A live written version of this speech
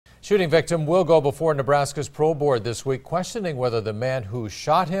Shooting victim will go before Nebraska's parole board this week, questioning whether the man who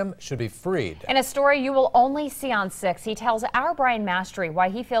shot him should be freed. In a story you will only see on 6, he tells our Brian Mastery why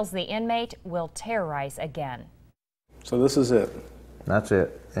he feels the inmate will terrorize again. So this is it? That's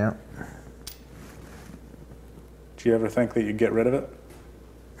it, yeah. Do you ever think that you'd get rid of it?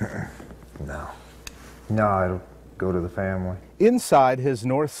 No. No, it'll go to the family. Inside his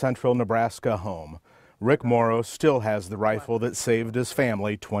north central Nebraska home, Rick Morrow still has the rifle that saved his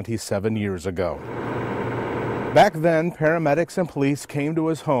family 27 years ago. Back then, paramedics and police came to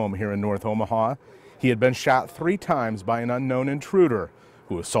his home here in North Omaha. He had been shot 3 times by an unknown intruder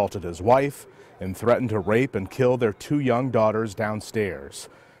who assaulted his wife and threatened to rape and kill their 2 young daughters downstairs.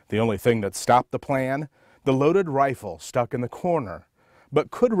 The only thing that stopped the plan, the loaded rifle stuck in the corner. But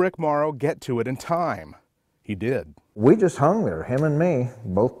could Rick Morrow get to it in time? He did. We just hung there, him and me,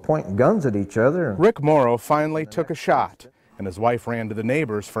 both pointing guns at each other. Rick Morrow finally took a shot, and his wife ran to the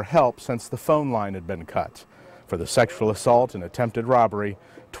neighbors for help since the phone line had been cut. For the sexual assault and attempted robbery,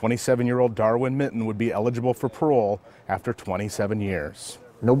 27-year-old Darwin Minton would be eligible for parole after 27 years.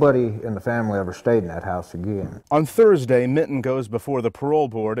 Nobody in the family ever stayed in that house again. On Thursday, Minton goes before the parole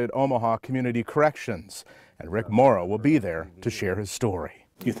board at Omaha Community Corrections, and Rick Morrow will be there to share his story.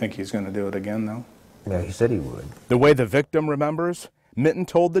 You think he's going to do it again, though? Yeah, he said he would. The way the victim remembers, Minton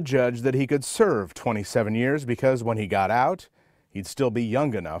told the judge that he could serve 27 years because when he got out, he'd still be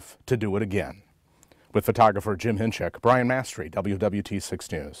young enough to do it again. With photographer Jim Hinchek, Brian Mastery, WWT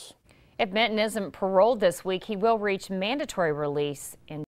 6 News. If Minton isn't paroled this week, he will reach mandatory release in